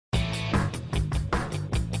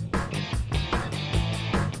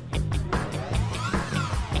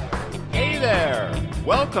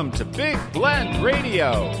Welcome to Big Blend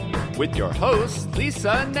Radio with your hosts,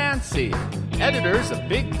 Lisa and Nancy, editors of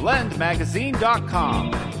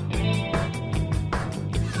BigBlendMagazine.com.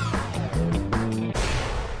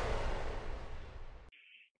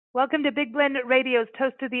 Welcome to Big Blend Radio's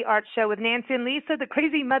Toast to the Art Show with Nancy and Lisa, the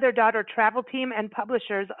crazy mother-daughter travel team and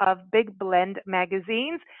publishers of Big Blend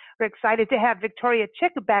magazines. We're excited to have Victoria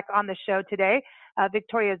Chick back on the show today.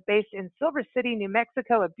 Victoria is based in Silver City, New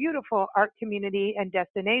Mexico, a beautiful art community and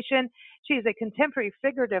destination. She is a contemporary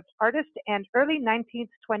figurative artist and early 19th,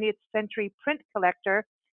 20th century print collector.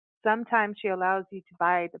 Sometimes she allows you to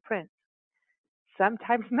buy the prints.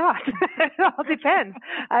 Sometimes not. It all depends.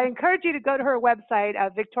 I encourage you to go to her website,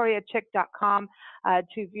 victoriachick.com,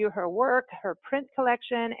 to view her work, her print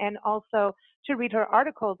collection, and also to read her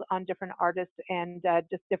articles on different artists and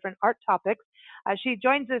just different art topics. She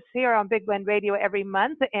joins us here on Big Blend Radio every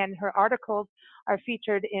month, and her articles are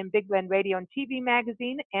featured in Big Blend Radio and TV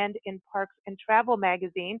magazine and in Parks and Travel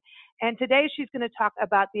magazine. And today she's going to talk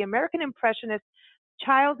about the American Impressionist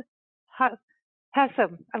Childe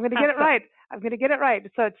Hassam. I'm going to get it right.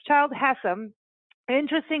 So it's Childe Hassam.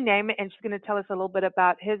 Interesting name, and she's going to tell us a little bit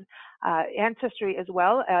about his ancestry as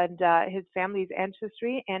well, and his family's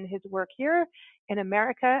ancestry, and his work here in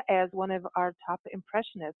America as one of our top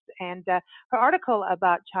impressionists. And her article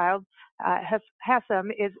about Childe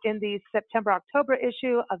Hassam is in the September-October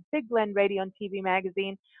issue of Big Blend Radio and TV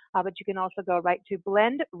magazine, but you can also go right to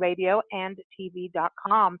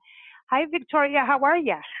blendradioandtv.com. Hi, Victoria. How are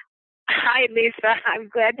you? Hi, Lisa. I'm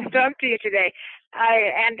glad to talk to you today.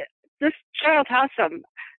 And this Childe Hassam,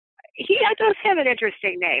 he does have an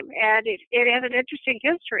interesting name, and it has an interesting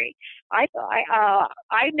history. I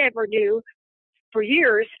never knew for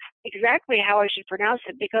years exactly how I should pronounce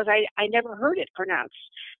it because I never heard it pronounced,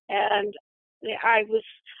 and I was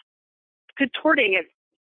contorting it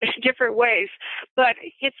in different ways. But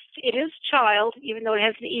it is Childe, even though it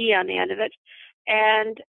has an E on the end of it,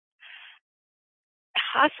 and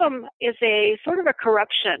Hassam is a sort of a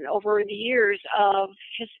corruption over the years of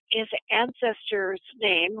his ancestor's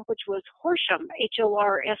name, which was Horsham,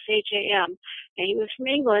 Horsham, and he was from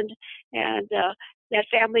England, and that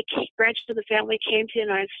branch of the family came to the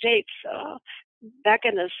United States back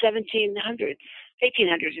in the 1800s,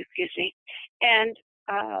 excuse me, and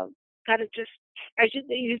kind of just,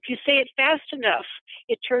 if you say it fast enough,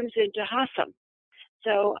 it turns into Hassam.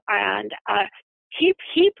 So, and he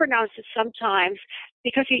pronounced it sometimes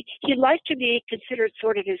because he liked to be considered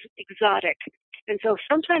sort of exotic. And so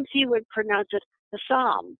sometimes he would pronounce it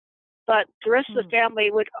Hassam, but the rest of the family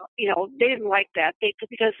would, they didn't like that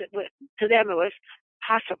because to them it was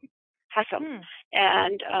Hassam.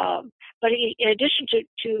 And, but in addition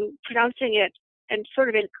to pronouncing it and sort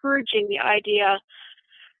of encouraging the idea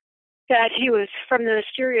that he was from the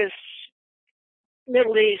mysterious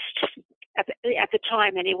Middle East, at the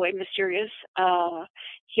time anyway, mysterious.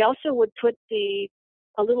 He also would put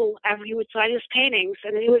after he would sign his paintings,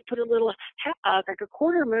 and then he would put a little, like a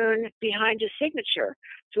quarter moon behind his signature.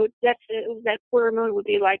 So that quarter moon would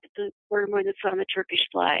be like the quarter moon that's on the Turkish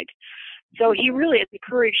flag. So he really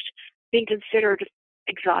encouraged being considered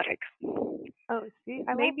exotic. Oh, see,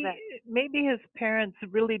 I maybe love that. Maybe his parents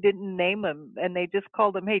really didn't name him, and they just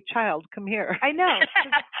called him, "Hey, child, come here." I know.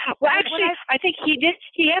 Well, actually, I think he did.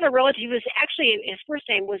 He had a relative. His first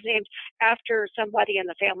name was named after somebody in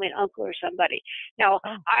the family, an uncle or somebody. Now,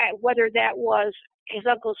 whether that was his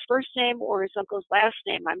uncle's first name or his uncle's last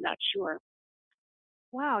name, I'm not sure.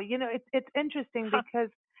 Wow, it's interesting because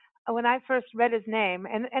when I first read his name,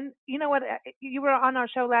 and you know what, you were on our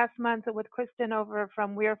show last month with Kristen over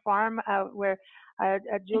from Weir Farm, where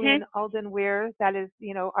Julian Alden Weir, that is,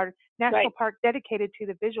 our national park dedicated to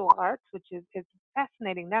the visual arts, which is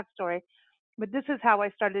fascinating, that story. But this is how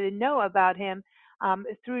I started to know about him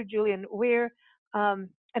through Julian Weir,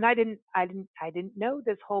 and I didn't know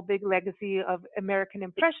this whole big legacy of American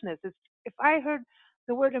Impressionists. If I heard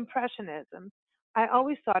the word Impressionism, I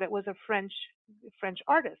always thought it was a French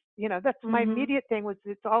artist. That's my immediate thing was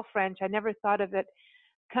it's all French. I never thought of it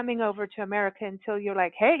coming over to America until you're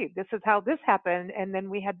like, hey, this is how this happened. And then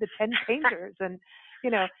we had the 10 painters and,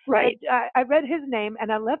 Right. I read his name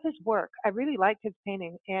and I love his work. I really liked his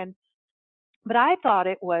painting. But I thought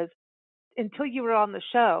it was until you were on the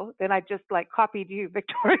show, then I just copied you,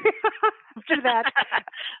 Victoria. After that,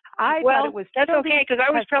 I thought it was. That's Childe okay because I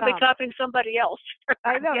was probably Hassam. copying somebody else.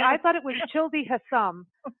 I know. Yeah. I thought it was Childe Hassam,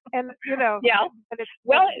 and Yeah.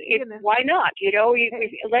 Why not?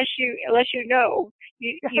 Unless you know,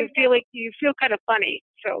 you feel kind of funny.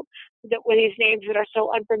 So that with these names that are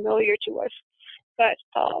so unfamiliar to us. But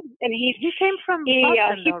and he came from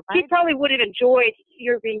Boston, though, right? He probably would have enjoyed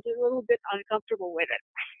your being a little bit uncomfortable with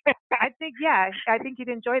it. I think you'd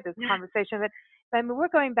enjoy this conversation. But I mean, we're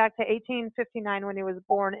going back to 1859 when he was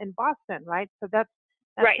born in Boston, right? So that's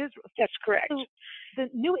right. His, that's correct. So the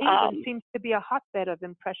New England seems to be a hotbed of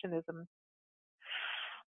Impressionism.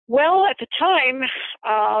 Well, at the time,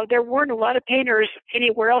 there weren't a lot of painters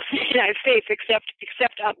anywhere else in the United States except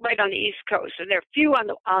right on the East Coast, and there are few on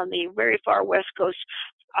the very far West Coast,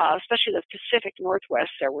 especially the Pacific Northwest.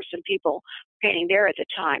 There were some people painting there at the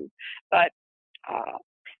time, but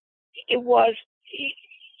it was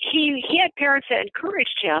he had parents that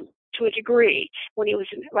encouraged him to a degree when he was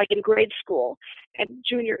in grade school and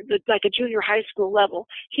a junior high school level.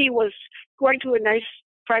 He was going to a nice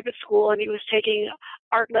private school, and he was taking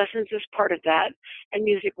art lessons as part of that and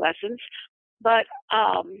music lessons. But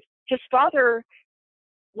his father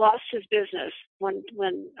lost his business when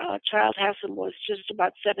Childe Hassam was just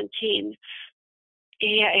about 17.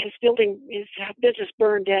 His business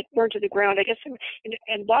burned to the ground. I guess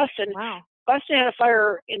in Boston. Wow. Boston had a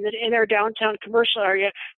fire in their downtown commercial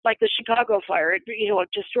area, like the Chicago fire. It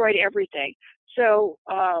destroyed everything. So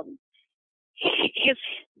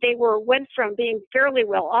they went from being fairly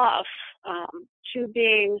well off to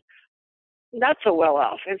being not so well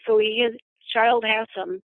off, and so Childe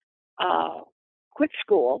Hassam quit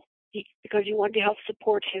school because he wanted to help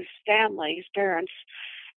support his family, his parents,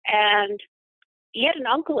 and he had an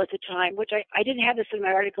uncle at the time, which I didn't have this in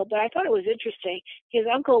my article, but I thought it was interesting. His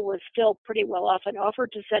uncle was still pretty well off and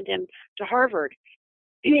offered to send him to Harvard,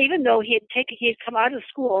 even though he had come out of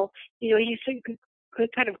school. He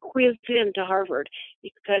could kind of quiz into Harvard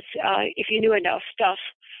because if you knew enough stuff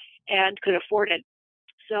and could afford it.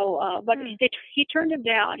 So, but he turned him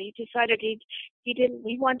down. He decided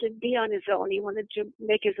he wanted to be on his own. He wanted to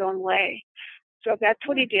make his own way. So that's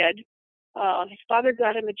what he did. His father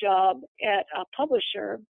got him a job at a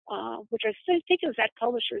publisher, which I think that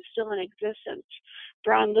publisher is still in existence,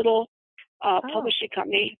 Brown Little Publishing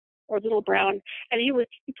Company, or Little Brown, and he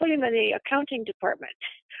put him in the accounting department.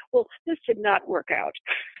 Well, this did not work out.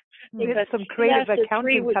 There's some creative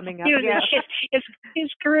accounting coming up. His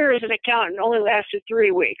career as an accountant only lasted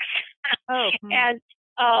 3 weeks. And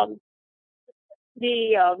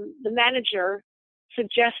the manager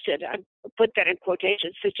suggested, I put that in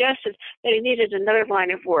quotations, suggested that he needed another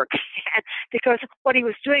line of work because what he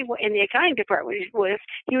was doing in the accounting department was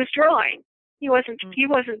he was drawing. He wasn't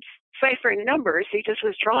ciphering numbers. He just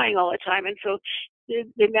was drawing all the time, and so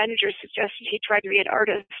the manager suggested he try to be an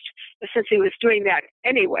artist since he was doing that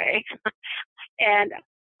anyway. And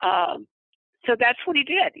so that's what he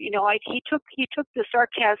did. He took the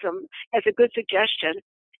sarcasm as a good suggestion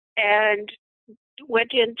and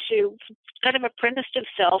went into kind of apprenticed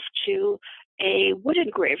himself to a wood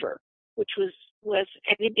engraver, which was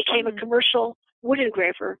and he became a commercial wood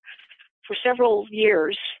engraver for several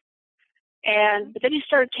years. But then he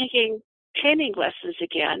started taking painting lessons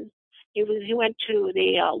again. He went to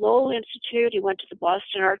the Lowell Institute. He went to the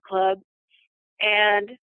Boston Art Club, and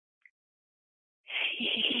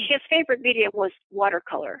his favorite medium was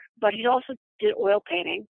watercolor. But he also did oil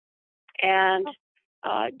painting, and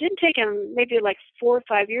it didn't take him maybe like 4 or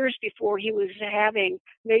 5 years before he was having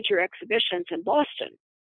major exhibitions in Boston,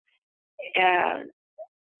 and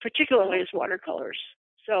particularly his watercolors.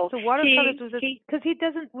 So watercolors because he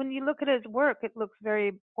doesn't. When you look at his work, it looks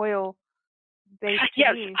very oil based.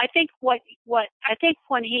 Yes, I think I think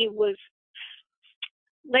when he was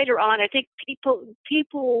later on, I think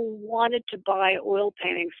people wanted to buy oil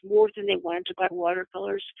paintings more than they wanted to buy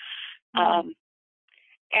watercolors,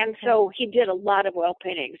 and so he did a lot of oil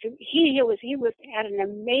paintings. He had an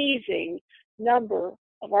amazing number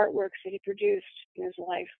of artworks that he produced in his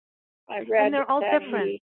life. I read, and they're all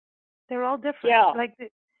different. They're all different.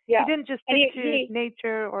 Yeah. He didn't just stick to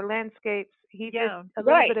nature or landscapes. He did a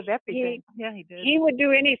little bit of everything. He did. He would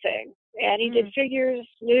do anything. And he did figures,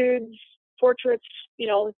 nudes, portraits,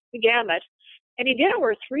 the gamut. And he did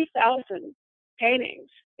over 3,000 paintings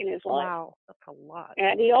in his life. Wow, that's a lot.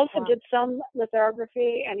 And he also did some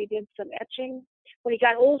lithography, and he did some etching. When he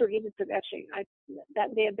got older, he did some etching.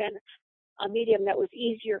 That may have been a medium that was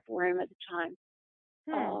easier for him at the time.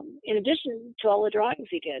 In addition to all the drawings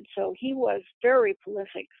he did. So he was very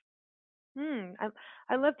prolific.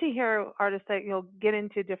 I love to hear artists that get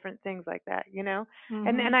into different things like that,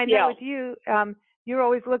 and I know with you, you're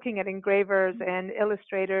always looking at engravers and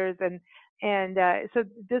illustrators, and so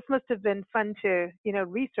this must have been fun to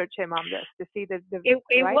research him on this to see the it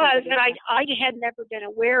was, and I had never been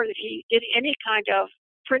aware that he did any kind of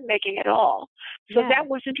printmaking at all. So that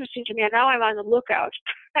was interesting to me, and now I'm on the lookout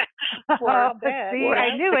for, See,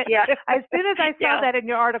 I knew it. Yeah. As soon as I saw that in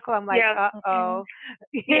your article, I'm like, uh-oh.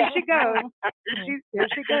 Here she goes. Here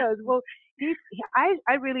she goes. Well,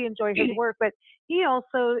 I really enjoy his work, but he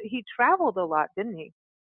traveled a lot, didn't he?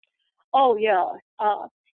 Oh, yeah.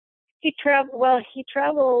 He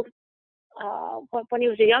traveled when he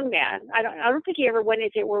was a young man. I don't think he ever went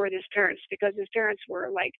anywhere with his parents, because his parents were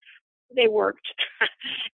like, they worked,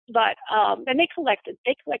 but and they collected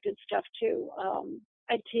stuff too,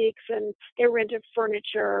 antiques, and they were into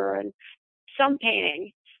furniture and some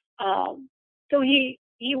painting. So he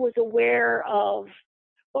was aware of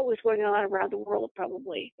what was going on around the world,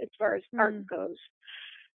 probably, as far as art goes.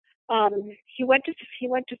 He went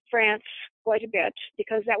to France quite a bit,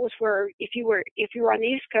 because that was where, if you were on the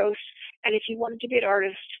East Coast and if you wanted to be an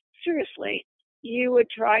artist seriously, you would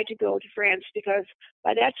try to go to France, because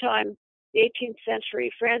by that time, the 18th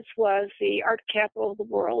century, France was the art capital of the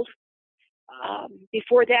world.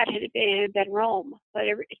 Before that, it had been Rome, but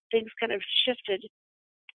things kind of shifted,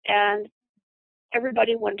 and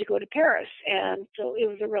everybody wanted to go to Paris, and so it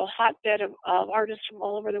was a real hotbed of artists from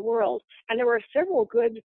all over the world. And there were several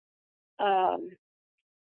good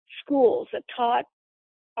schools that taught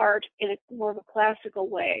art in a more of a classical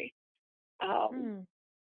way.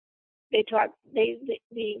 They taught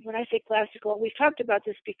when I say classical, we've talked about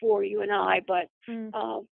this before, you and I, but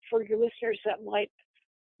for your listeners that might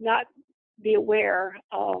not be aware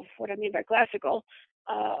of what I mean by classical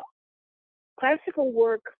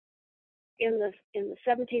work in the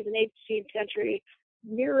 17th and 18th century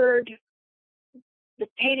mirrored the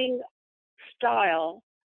painting style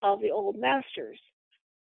of the old masters,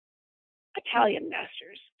 Italian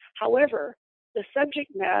masters. However, the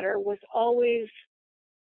subject matter was always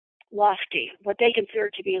lofty, what they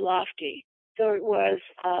considered to be lofty. So it was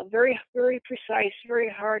very, very precise, very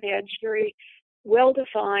hard-edged, very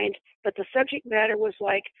well-defined, but the subject matter was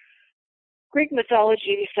like Greek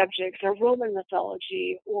mythology subjects, or Roman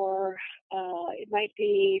mythology, or it might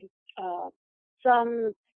be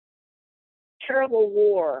some terrible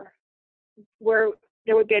war where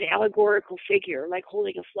there would be an allegorical figure, like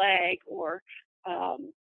holding a flag, or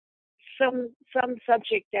some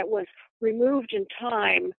subject that was removed in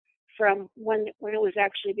time from when it was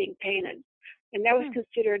actually being painted, and that was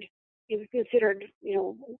considered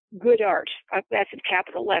good art. That's in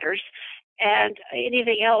capital letters. And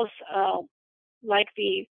anything else, like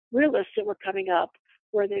the realists that were coming up,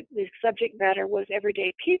 where the subject matter was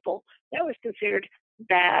everyday people, that was considered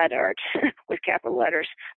bad art with capital letters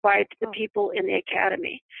by the people in the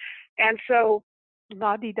academy. And so,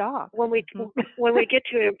 la-di-da. When we get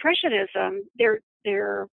to Impressionism, their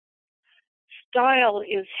style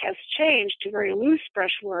has changed to very loose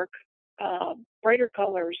brushwork, brighter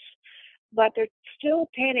colors, but they're still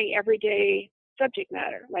painting everyday subject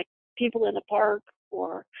matter, like people in a park,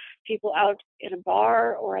 or people out in a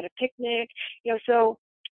bar, or at a picnic. So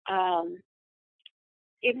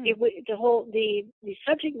the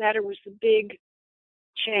subject matter was the big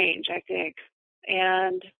change, I think,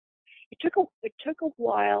 and it took a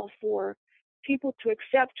while for people to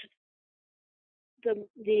accept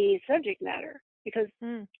the subject matter, because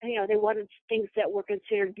they wanted things that were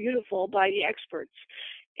considered beautiful by the experts,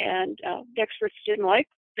 and the experts didn't like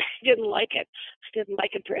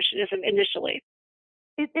Impressionism initially.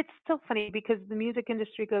 It's still funny, because the music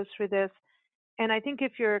industry goes through this, and I think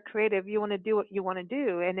if you're a creative, you want to do what you want to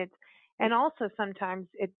do, and also sometimes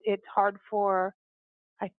it's hard for,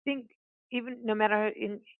 I think, even no matter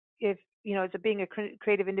if as being a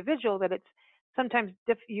creative individual, that it's sometimes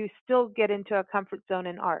you still get into a comfort zone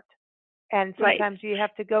in art, and sometimes you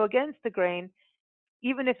have to go against the grain,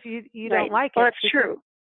 even if you don't like it. Well, that's true.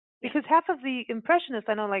 Because half of the Impressionists,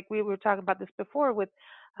 I know, like we were talking about this before with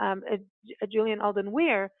Julian Alden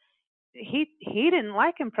Weir, he didn't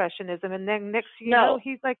like Impressionism, and then next you know,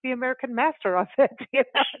 he's like the American master of it. It's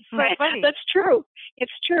so funny. That's true.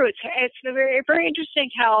 It's true. It's very, very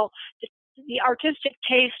interesting how the artistic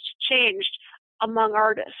taste changed among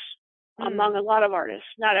artists, among a lot of artists.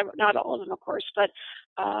 Not all of them, of course, but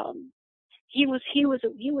he was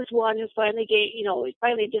one who finally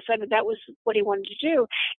decided that was what he wanted to do.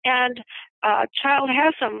 And Childe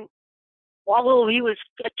Hassam, although he was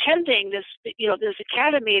attending this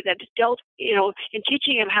academy that dealt in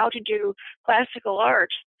teaching him how to do classical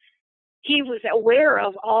art, he was aware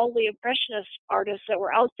of all the Impressionist artists that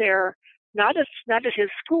were out there, not at his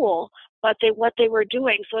school, but what they were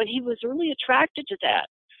doing. So he was really attracted to that.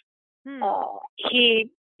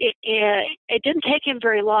 It didn't take him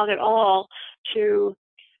very long at all to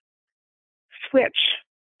switch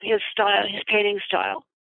his painting style.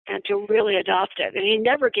 and to really adopt it. And he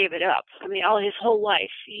never gave it up. I mean, his whole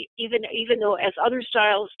life, even though as other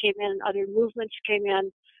styles came in, other movements came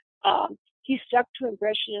in, he stuck to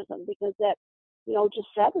Impressionism because that, just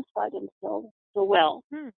satisfied him so well.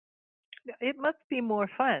 It must be more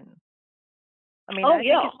fun. I mean,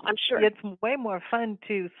 I'm sure. It's way more fun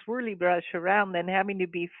to swirly brush around than having to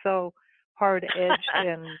be so hard edged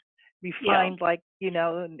and refined,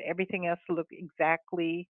 and everything has to look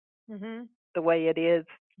exactly the way it is,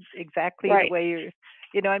 exactly the way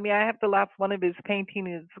you're. I mean, I have to laugh. One of his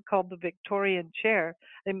paintings is called the Victorian chair.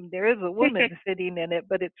 I mean, there is a woman sitting in it,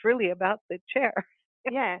 but it's really about the chair.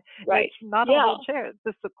 Yeah, right. It's not a whole chair. It's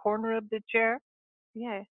just the corner of the chair.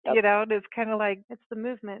 Yeah. It's kind of like it's the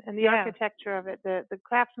movement and the architecture of it, the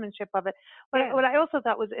craftsmanship of it. But what I also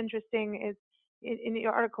thought was interesting is in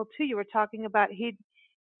your article too, you were talking about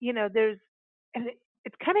there's, and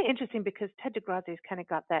it's kind of interesting because Ted DeGrazie's kind of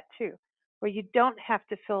got that too, where you don't have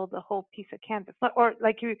to fill the whole piece of canvas, or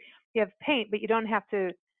like you have paint, but you don't have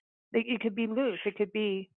to. It could be loose. It could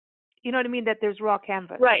be, you know what I mean? That there's raw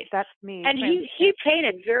canvas. Right. That's me. And he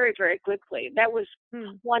painted very, very quickly. That was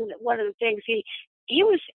one of the things he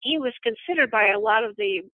was considered by a lot of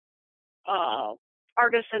the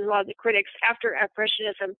artists and a lot of the critics after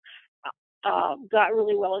Impressionism got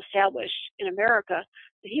really well established in America.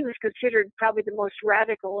 He was considered probably the most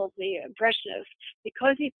radical of the Impressionists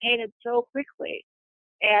because he painted so quickly,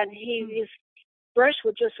 and his brush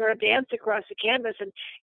would just sort of dance across the canvas, and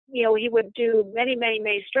he would do many, many,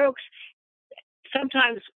 many strokes.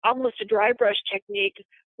 Sometimes almost a dry brush technique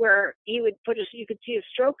where he would you could see a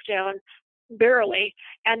stroke down barely,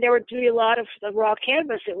 and there would be a lot of the raw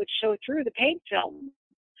canvas that would show through the paint film,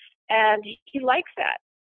 and he liked that.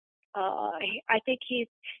 I think he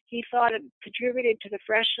thought it contributed to the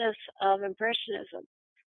freshness of Impressionism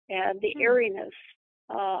and the airiness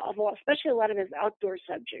of especially a lot of his outdoor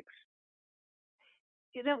subjects.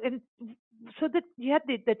 And so that you had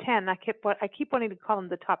the 10. I keep wanting to call them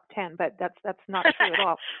the top 10, but that's not true at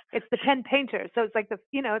all. It's the 10 painters. So it's like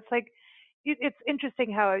it's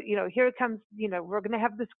interesting how here it comes. We're going to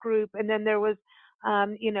have this group, and then there was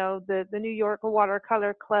the New York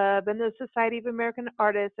Watercolor Club and the Society of American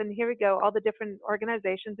Artists, and here we go, all the different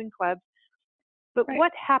organizations and clubs. But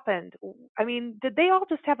what happened? I mean, did they all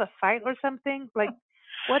just have a fight or something? Like,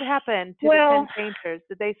 what happened to the 10 painters?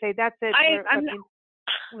 Did they say that's it?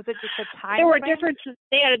 Was it just a time? There were differences.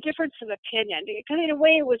 They had a difference of opinion because, in a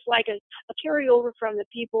way, it was like a carryover from the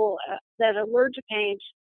people that had learned to paint.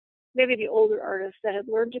 Maybe the older artists that had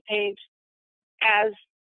learned to paint as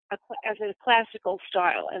a classical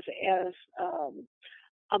style, as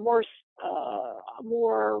a more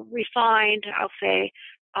refined, I'll say,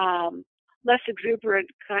 less exuberant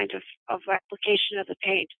kind of application of the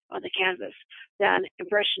paint on the canvas than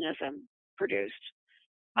Impressionism produced.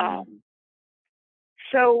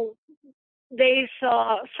 So they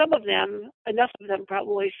saw, some of them, enough of them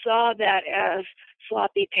probably saw that as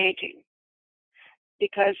sloppy painting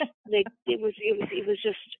because it was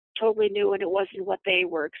just totally new and it wasn't what they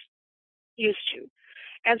were used to.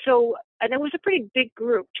 And it was a pretty big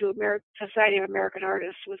group too. Society of American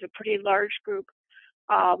Artists was a pretty large group.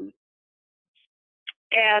 And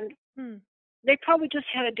they probably just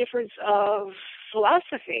had a difference of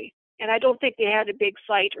philosophy. And I don't think they had a big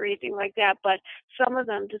fight or anything like that, but some of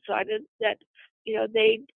them decided that,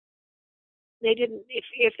 they didn't,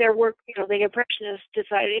 if their work, the Impressionists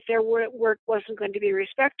decided if their work wasn't going to be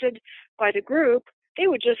respected by the group, they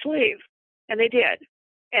would just leave. And they did.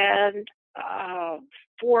 And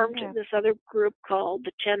formed this other group called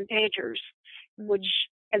the 10 Painters,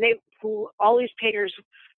 all these painters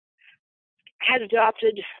had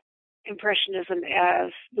adopted Impressionism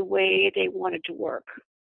as the way they wanted to work.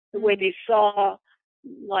 The way they saw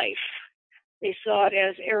life. They saw it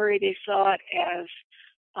as airy. They saw it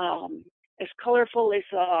as colorful. They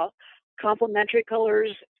saw complementary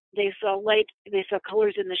colors. They saw light. They saw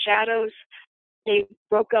colors in the shadows. They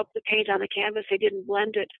broke up the paint on the canvas. They didn't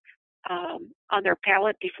blend it on their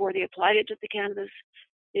palette before they applied it to the canvas.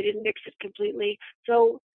 They didn't mix it completely.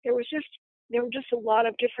 So there were just a lot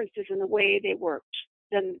of differences in the way they worked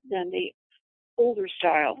than the older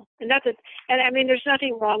style, and I mean, there's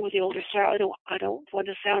nothing wrong with the older style. I don't want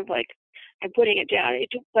to sound like I'm putting it down.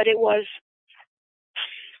 But it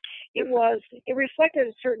reflected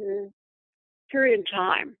a certain period in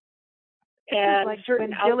time and like a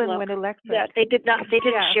certain when Dylan outlook went electric. that they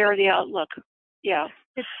didn't share the outlook. Yeah,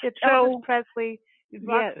 it's Elvis Presley.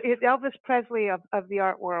 It's Elvis Presley of the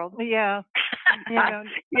art world. Yeah. Yeah.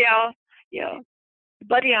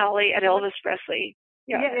 Buddy Holly and Elvis Presley.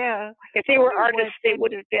 Yeah. If they were artists, they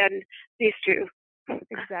would have been these two.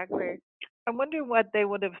 Exactly. I wonder what they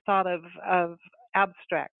would have thought of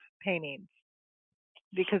abstract paintings,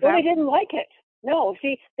 because they didn't like it. No,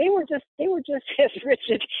 see, they were just as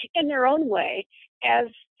rigid in their own way as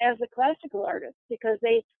the classical artists, because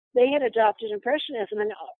they had adopted Impressionism,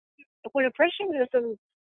 and when Impressionism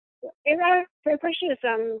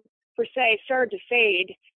per se started to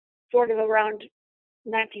fade, sort of around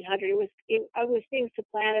 1900, it was being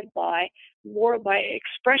supplanted more by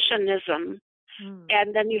Expressionism,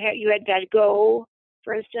 and then you had Van Gogh,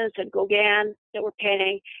 for instance, and Gauguin that were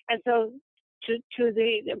painting, and so to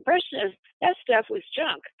the Impressionists, that stuff was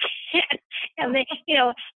junk, and they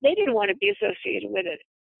didn't want to be associated with it.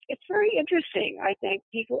 It's very interesting. I think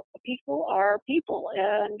people are people,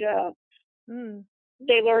 and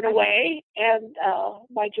they learn a way, and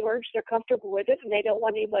by George, they're comfortable with it, and they don't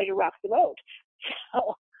want anybody to rock the boat.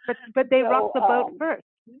 So, but they rock the boat first.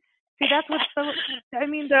 See, that's what's so. I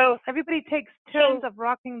mean, so everybody takes turns of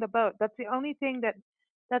rocking the boat. That's the only thing that's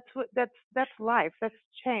life. That's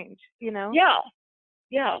change. Yeah.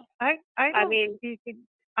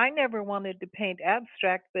 I never wanted to paint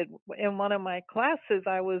abstract, but in one of my classes,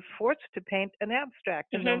 I was forced to paint an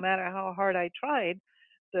abstract, and no matter how hard I tried,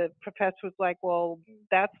 the professor was like, "Well,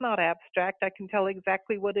 that's not abstract. I can tell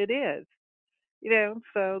exactly what it is."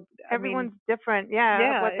 So everyone's different.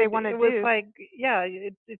 Yeah, what they want to do. It was like,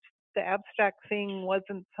 it's the abstract thing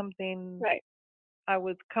wasn't something I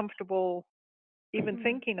was comfortable even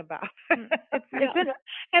thinking about. And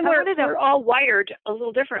we're all wired a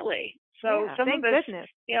little differently. So some of us,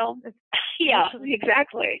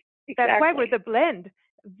 exactly. That's why we're the blend.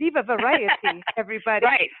 Viva Variety, everybody.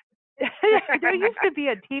 Right. There used to be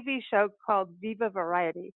a TV show called Viva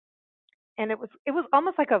Variety, and it was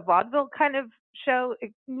almost like a vaudeville kind of show.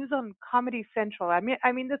 It was on Comedy Central. I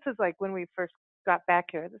mean, this is like when we first got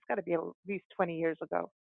back here. This got to be at least 20 years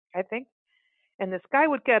ago, I think. And this guy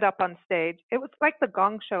would get up on stage. It was like the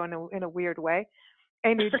Gong Show in a weird way,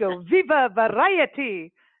 and he'd go Viva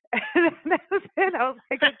Variety. And that was it. I was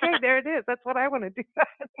like, okay, there it is. That's what I want to do.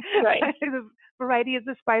 Right. Variety is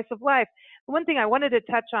the spice of life. One thing I wanted to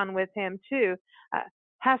touch on with him too,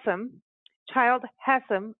 Hassam, Childe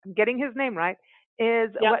Hassam, I'm getting his name right,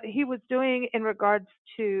 is what he was doing in regards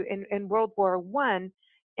to in World War I,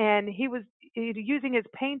 and he was using his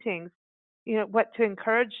paintings, to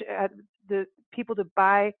encourage the people to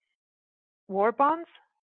buy war bonds.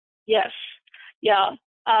 Yes. Yeah.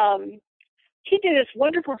 He did this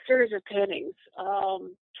wonderful series of paintings,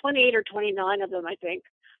 28 or 29 of them, I think.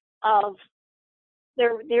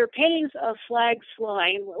 They're paintings of flags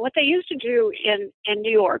flying. What they used to do in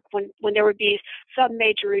New York when there would be some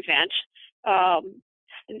major event, in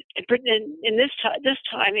this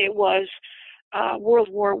time it was World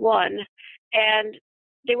War I, and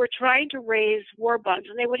they were trying to raise war bonds,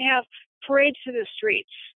 and they would have parades through the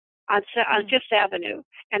streets on Fifth Avenue,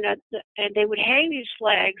 and they would hang these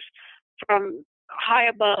flags from high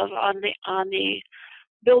above on the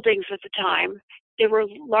buildings at the time. They were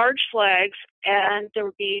large flags, and there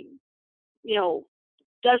would be,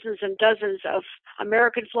 dozens and dozens of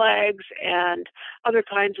American flags and other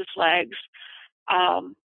kinds of flags.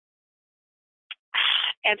 And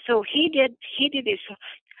so he did these.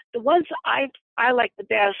 The ones I like the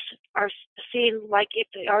best are seen like if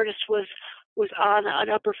the artist was on an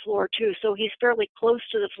upper floor too. So he's fairly close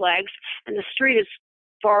to the flags, and the street is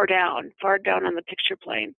far down on the picture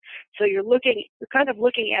plane. So you're kind of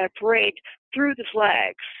looking at a parade through the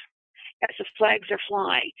flags as the flags are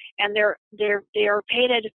flying, and they are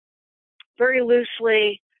painted very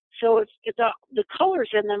loosely. So the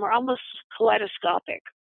colors in them are almost kaleidoscopic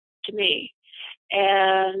to me,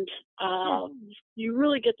 and you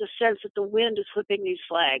really get the sense that the wind is flipping these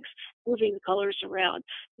flags, moving the colors around,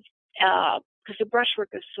 because the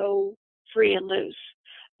brushwork is so free and loose.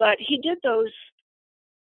 But he did those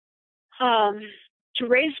to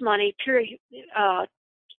raise money for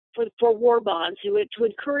war bonds, to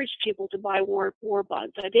encourage people to buy war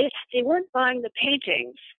bonds. They weren't buying the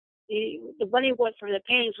paintings. The money went for the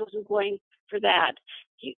paintings wasn't going for that.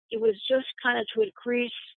 It was just kind of to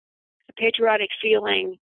increase the patriotic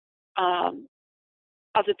feeling of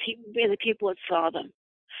the people that saw them.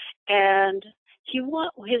 And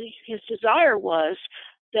his desire was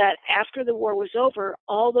that after the war was over,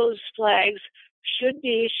 all those flags should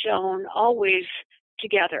be shown always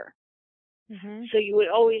together. Mm-hmm. So you would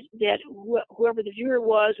always, that whoever the viewer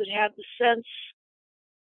was would have the sense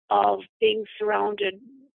of being surrounded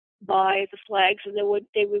by the flags, and they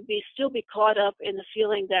would still be caught up in the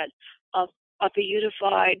feeling that of a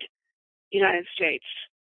unified United States,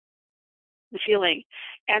 the feeling.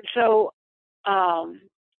 And so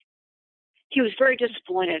he was very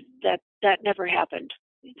disappointed that never happened.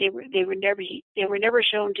 They were never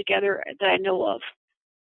shown together that I know of.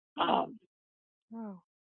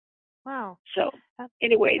 Wow. So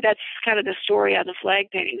anyway, that's kind of the story on the flag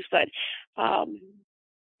paintings, but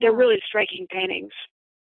they're really striking paintings.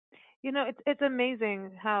 It's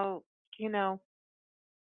amazing how,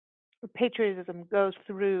 patriotism goes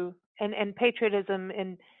through, and patriotism,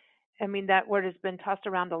 and I mean, that word has been tossed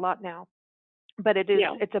around a lot now, but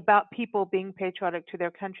it's about people being patriotic to their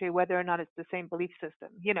country, whether or not it's the same belief system,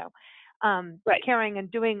 right. caring and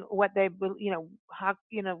doing what they, how,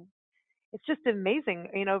 it's just amazing,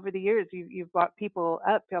 over the years you've brought people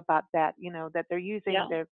up about that, that they're using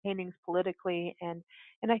their paintings politically, and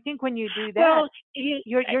I think when you do that,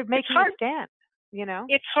 you're making a stand,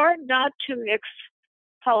 It's hard not to mix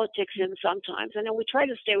politics in sometimes, and then we try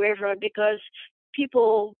to stay away from it because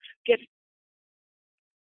people get,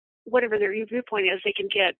 whatever their viewpoint is, they can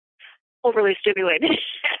get overly stimulated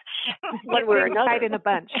one way or another. Fight in a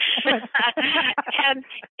bunch.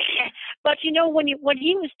 But when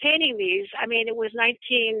he was painting these, I mean, it was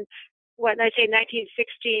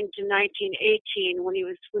 1916 to 1918 when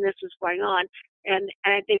this was going on, and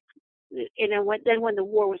I think, then when the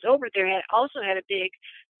war was over, also had a big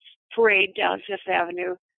parade down Fifth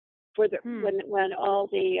Avenue for when all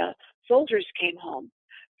the soldiers came home.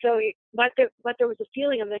 So, but there was a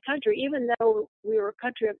feeling of the country, even though we were a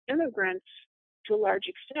country of immigrants to a large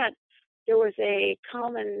extent, there was a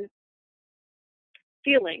common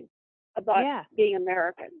feeling about being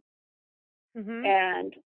American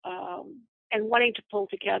and wanting to pull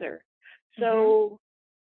together. So,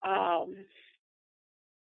 I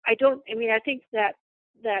think that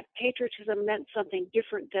patriotism meant something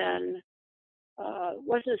different than,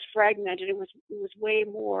 wasn't as fragmented. It was way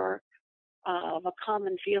more of a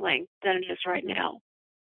common feeling than it is right now.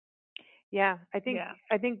 Yeah, I think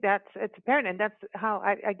it's apparent, and that's how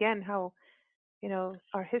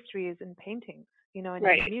our history is in paintings, and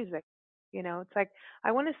in music. It's like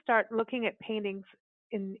I want to start looking at paintings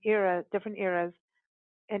in different eras,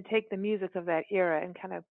 and take the music of that era and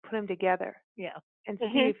kind of put them together. Yeah. And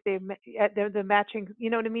see if they're the matching.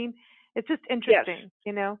 You know what I mean? It's just interesting,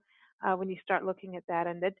 when you start looking at that,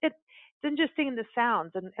 and it's interesting in the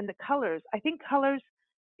sounds and the colors. I think colors,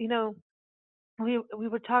 we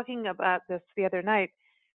were talking about this the other night,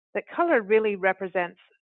 that color really represents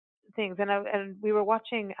things. And we were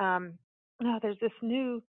watching, there's this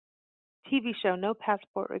new TV show, No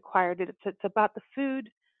Passport Required. It's about the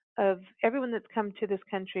food of everyone that's come to this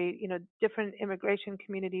country, different immigration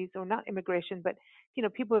communities, or not immigration, but,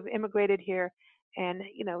 people have immigrated here. And,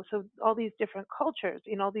 so all these different cultures,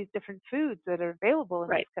 all these different foods that are available in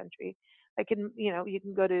this country. You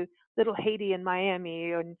can go to Little Haiti in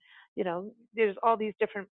Miami, and, there's all these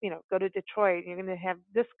different, go to Detroit, you're going to have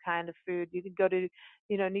this kind of food. You can go to,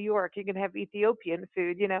 New York, you can have Ethiopian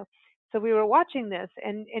food, So we were watching this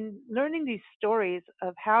and learning these stories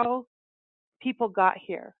of how people got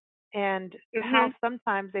here, and how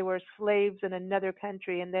sometimes they were slaves in another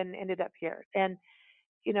country and then ended up here. And,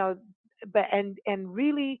 and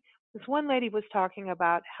really, this one lady was talking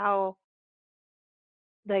about how,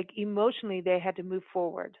 emotionally they had to move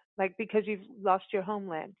forward, because you've lost your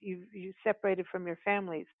homeland, you separated from your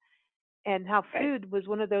families, and how food was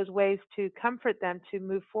one of those ways to comfort them to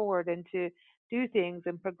move forward and to do things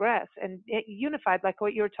and progress, and it unified, like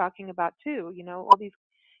what you were talking about too, all these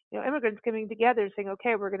immigrants coming together saying,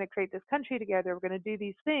 okay, we're going to create this country together, we're going to do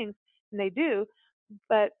these things, and they do.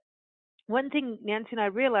 But one thing Nancy and I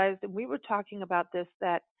realized, and we were talking about this,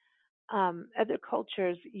 that other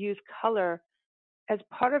cultures use color as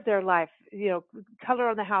part of their life, color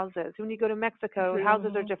on the houses. When you go to Mexico,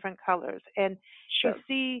 houses are different colors. And you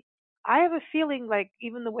see, I have a feeling like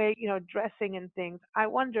even the way, dressing and things, I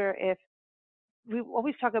wonder if we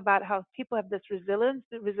always talk about how people have this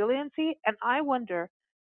resiliency, and I wonder,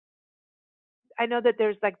 I know that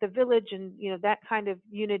there's the village and, that kind of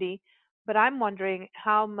unity, but I'm wondering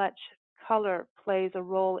how much color plays a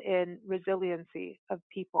role in resiliency of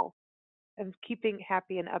people and keeping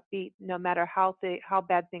happy and upbeat no matter how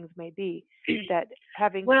bad things may be, that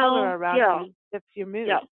having color around you lifts your mood.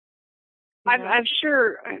 Yeah. I'm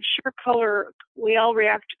sure color, we all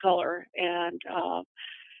react to color, and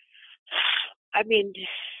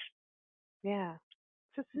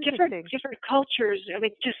different cultures.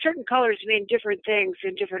 Just certain colors mean different things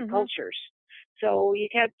in different cultures. So you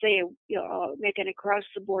can't say, make an across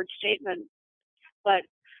the board statement. But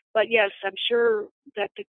yes, I'm sure that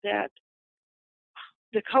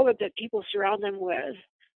the color that people surround them with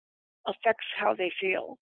affects how they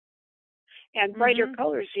feel. And brighter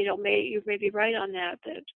colors, you may be right on that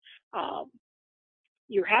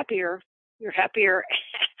you're happier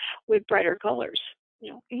with brighter colors.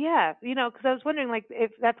 Yeah, because I was wondering, like,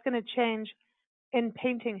 if that's going to change in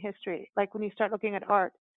painting history, like when you start looking at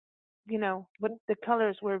art, what the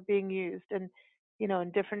colors were being used and,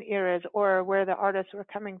 in different eras or where the artists were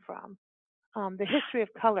coming from. The history of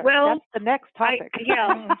color. Well, that's the next topic.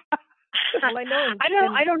 Well, I'd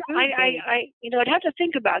have to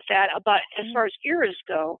think about that, as far as eras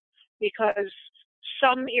go, because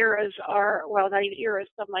some eras are, well, not even eras,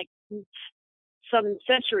 some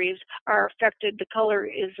centuries are affected. The color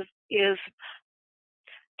is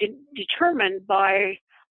determined by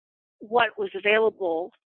what was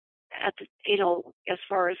available at the, as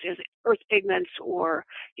far as earth pigments or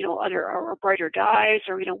other or brighter dyes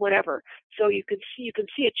or whatever. So you can see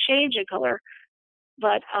a change in color.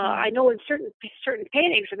 But I know in certain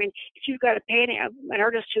paintings, I mean, if you've got an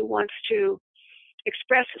artist who wants to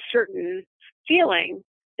express a certain feeling,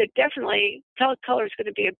 that definitely color is going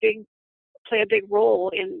to play a big role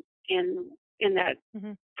in that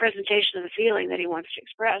presentation of the feeling that he wants to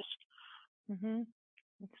express.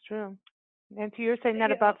 That's true. And you're saying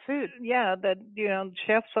that about food. Yeah, that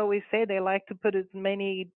chefs always say they like to put as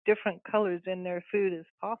many different colors in their food as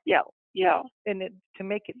possible. Yeah. And to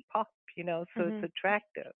make it pop, so it's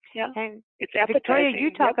attractive. Yeah. And it's appetizing. Victoria,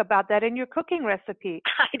 you talk about that in your cooking recipe.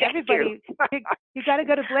 Everybody, you got to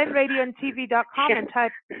go to blendradioandtv.com and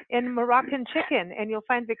type in Moroccan chicken, and you'll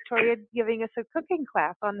find Victoria giving us a cooking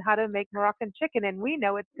class on how to make Moroccan chicken, and we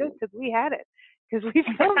know it's good because we had it. Because we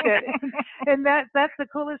filmed it, and that's the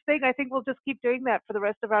coolest thing. I think we'll just keep doing that for the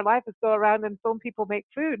rest of our life, is go around and film people make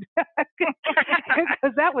food,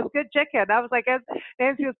 because that was good chicken. I was like, as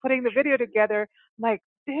Nancy was putting the video together, I'm like,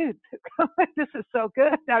 dude, this is so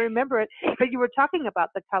good. I remember it. But you were talking about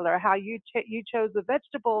the color, how you chose the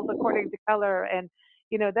vegetables according to color, and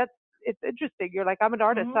it's interesting. You're like, I'm an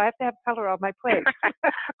artist, so I have to have color on my plate.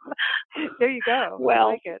 There you go. Well,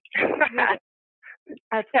 I like it.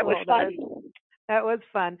 That cool. was fun. That was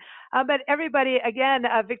fun. But everybody, again,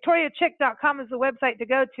 victoriachick.com is the website to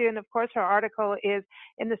go to. And, of course, her article is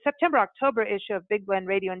in the September-October issue of Big Blend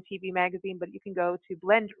Radio and TV magazine. But you can go to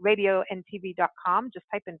blendradioandtv.com. Just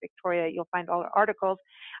type in Victoria. You'll find all her articles.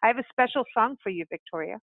 I have a special song for you,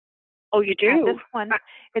 Victoria. Oh, you do? This one,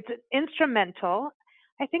 it's an instrumental.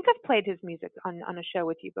 I think I've played his music on a show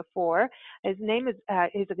with you before. His name is,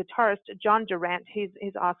 he's a guitarist, John Durant.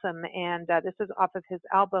 He's awesome. And this is off of his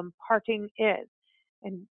album, Parting Is.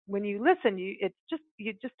 And when you listen, you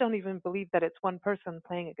just don't even believe that it's one person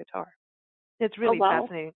playing a guitar. It's really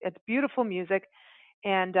fascinating. It's beautiful music.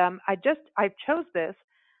 And I chose this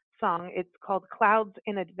song. It's called Clouds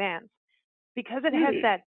in Advance, because it has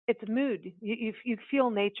that, it's mood. You feel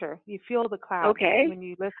nature. You feel the clouds when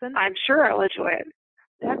you listen. I'm sure I'll enjoy it.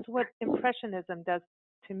 That's what Impressionism does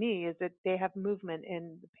to me, is that they have movement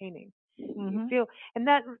in the painting. You feel, and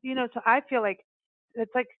that, so I feel like,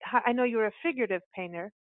 it's like, I know you're a figurative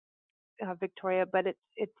painter, Victoria, but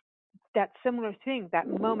it's that similar thing, that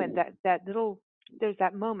moment, that little, there's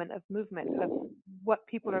that moment of movement of what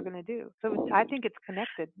people are going to do. So I think it's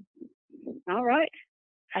connected. All right.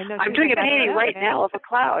 I know. I'm doing a painting right now of a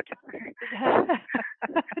cloud.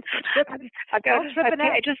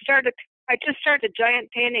 I just started a giant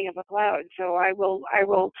painting of a cloud, so I will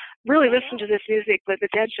really listen to this music with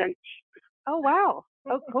attention. Oh wow!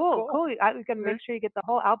 Oh cool. I'm gonna make sure you get the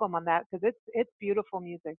whole album on that, because it's beautiful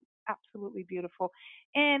music, absolutely beautiful.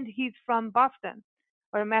 And he's from Boston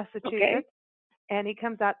or Massachusetts, and he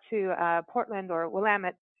comes out to Portland or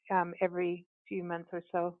Willamette every few months or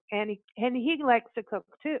so, and he likes to cook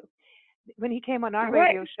too. When he came on our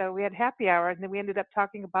radio show, we had happy hour, and then we ended up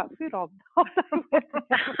talking about food all time.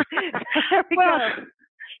 There we go.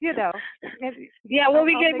 Yeah, well,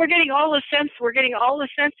 we're getting all the sense. We're getting all the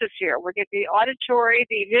senses here. We're getting the auditory,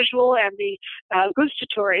 the visual, and the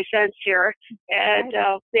gustatory sense here, and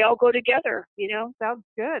they all go together. Sounds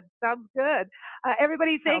good.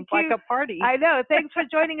 Everybody, thank you. Sounds like a party. I know. Thanks for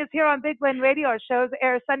joining us here on Big Blend Radio. Our shows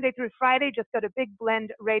air Sunday through Friday. Just go to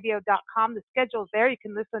bigblendradio.com. The schedule's there. You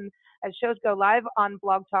can listen as shows go live on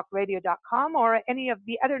blogtalkradio.com or any of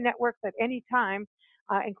the other networks at any time,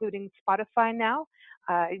 including Spotify now.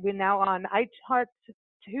 We're now on iHeart,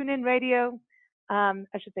 TuneIn Radio,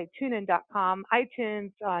 TuneIn.com,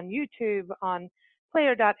 iTunes, on YouTube, on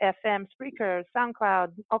Player.fm, Spreaker,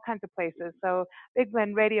 SoundCloud, all kinds of places. So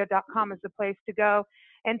bigblendradio.com is the place to go.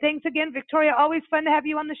 And thanks again, Victoria. Always fun to have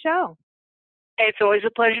you on the show. It's always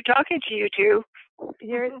a pleasure talking to you, too.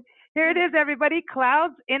 Here it is, everybody.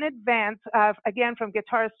 Clouds in Advance, again, from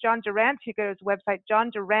guitarist John Durant. You go to his website,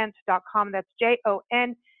 johndurant.com. That's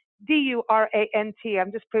JONDURANT.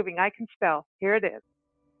 I'm just proving I can spell. Here it is.